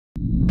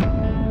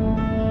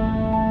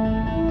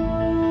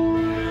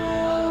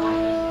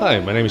Hi,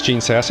 my name is Gene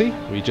Sasse.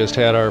 We just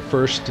had our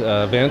first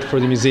event for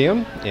the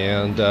museum,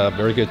 and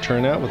very good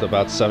turnout with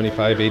about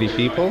 75-80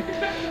 people.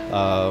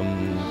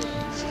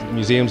 The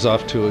museum's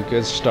off to a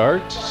good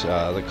start.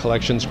 The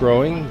collection's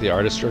growing, the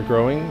artists are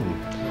growing,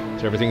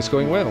 so everything's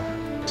going well.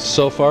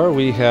 So far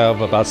we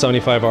have about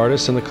 75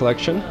 artists in the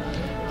collection.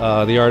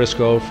 The artists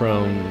go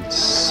from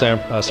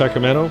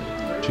Sacramento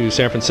to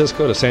San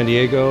Francisco to San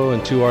Diego,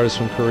 and 2 artists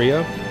from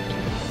Korea.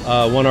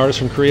 One artist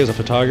from Korea is a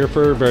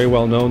photographer, very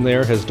well known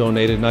there, has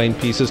donated 9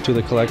 pieces to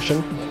the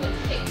collection.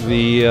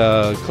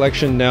 The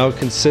collection now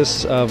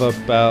consists of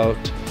about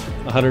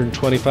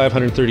 125,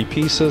 130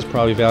 pieces,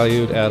 probably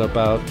valued at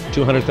about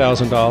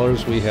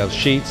 $200,000. We have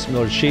sheets,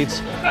 Millard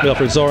sheets,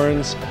 Milford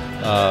Zorans,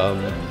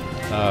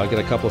 get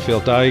a couple of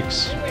Phil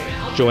Dykes,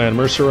 Joanne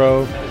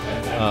Mercereau.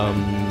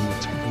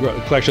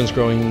 The collection's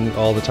growing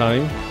all the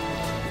time.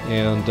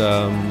 And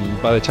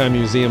by the time the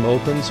museum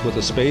opens with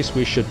a space,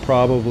 we should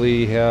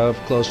probably have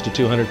close to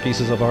 200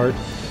 pieces of art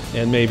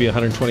and maybe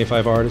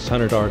 125 artists,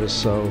 100 artists.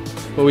 So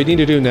what we need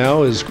to do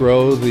now is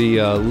grow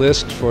the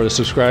list for the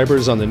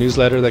subscribers on the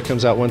newsletter that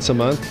comes out once a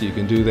month. You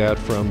can do that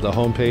from the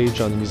homepage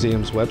on the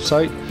museum's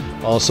website.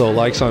 Also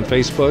likes on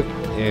Facebook,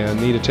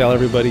 and need to tell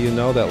everybody you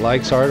know that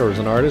likes art or is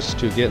an artist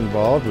to get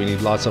involved. We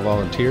need lots of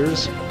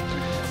volunteers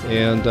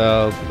and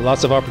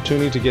lots of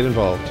opportunity to get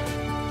involved.